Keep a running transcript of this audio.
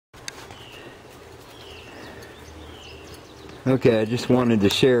Okay, I just wanted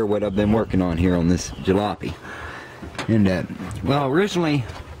to share what I've been working on here on this jalopy. And well, originally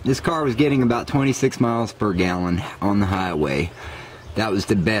this car was getting about 26 miles per gallon on the highway. That was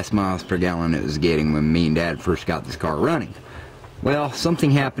the best miles per gallon it was getting when me and Dad first got this car running. Well,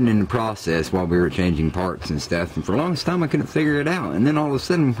 something happened in the process while we were changing parts and stuff, and for the longest time I couldn't figure it out. And then all of a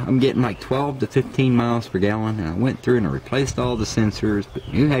sudden I'm getting like 12 to 15 miles per gallon, and I went through and I replaced all the sensors, but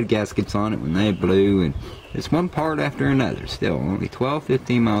new head gaskets on it when they blew, and it's one part after another, still only 12,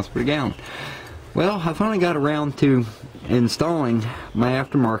 15 miles per gallon. Well, I finally got around to installing my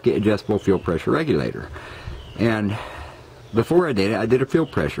aftermarket adjustable fuel pressure regulator. And before I did it, I did a fuel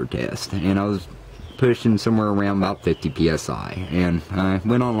pressure test, and I was pushing somewhere around about 50 psi. And I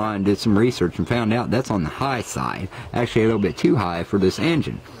went online, did some research, and found out that's on the high side, actually a little bit too high for this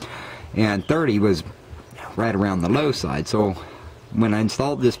engine. And 30 was right around the low side. So when I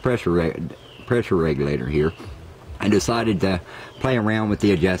installed this pressure regulator here, I decided to play around with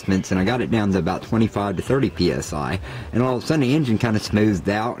the adjustments, and I got it down to about 25 to 30 psi, and all of a sudden the engine kind of smoothed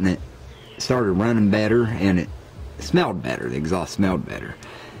out and it started running better, and it smelled better. The exhaust smelled better.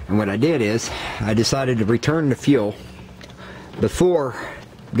 And what I did is I decided to return the fuel before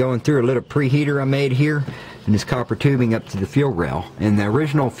going through a little preheater I made here and this copper tubing up to the fuel rail. And the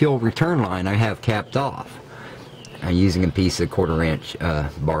original fuel return line I have capped off. I'm using a piece of 1/4 inch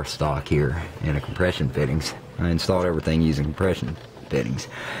bar stock here and a compression fittings. I installed everything using compression fittings.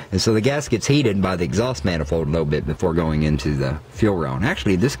 And so the gas gets heated by the exhaust manifold a little bit before going into the fuel rail. And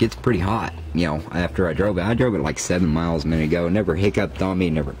actually this gets pretty hot, you know, after I drove it. I drove it like 7 miles a minute ago. It never hiccuped on me,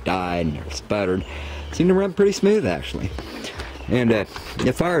 never died, never sputtered. It seemed to run pretty smooth actually. And it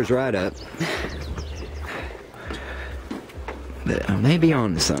fires right up. But I may be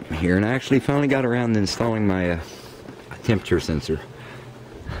on to something here, and I actually finally got around to installing my temperature sensor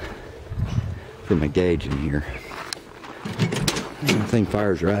for my gauge in here. The thing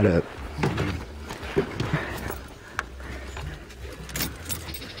fires right up.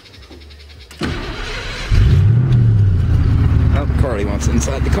 Oh, Carly wants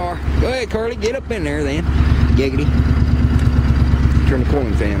inside the car. Go ahead, Carly, get up in there then. Giggity. Turn the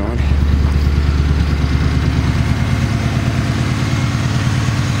cooling fan on.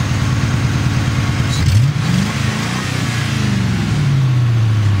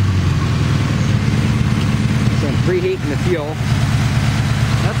 Preheating the fuel.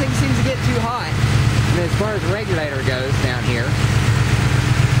 Nothing seems to get too hot. And as far as the regulator goes down here,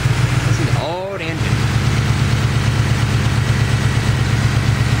 this is an old engine.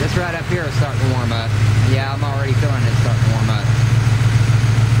 This right up here is starting to warm up. Yeah, I'm already feeling it starting to warm up.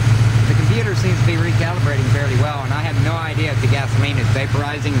 The computer seems to be recalibrating fairly well, and I have no idea if the gasoline is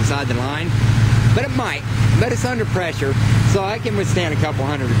vaporizing inside the line, but it might. But it's under pressure, so I can withstand a couple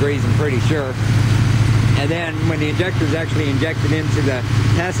hundred degrees, I'm pretty sure. And then when the injector is actually injected into the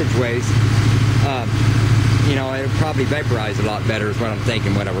passageways, you know, it'll probably vaporize a lot better is what I'm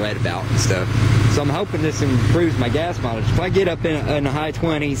thinking, what I read about and stuff. So I'm hoping this improves my gas mileage. If I get up in the high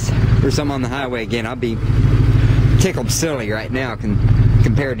 20s or something on the highway again, I'll be tickled silly right now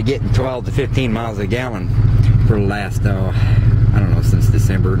compared to getting 12 to 15 miles a gallon for the last, I don't know, since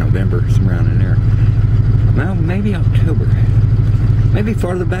December, November, somewhere around in there. Well, maybe October. Maybe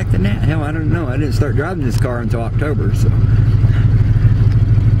farther back than that. Hell, I don't know. I didn't start driving this car until October, so.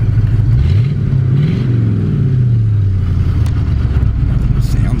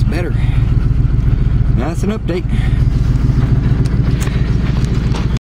 Sounds better. Now that's an update.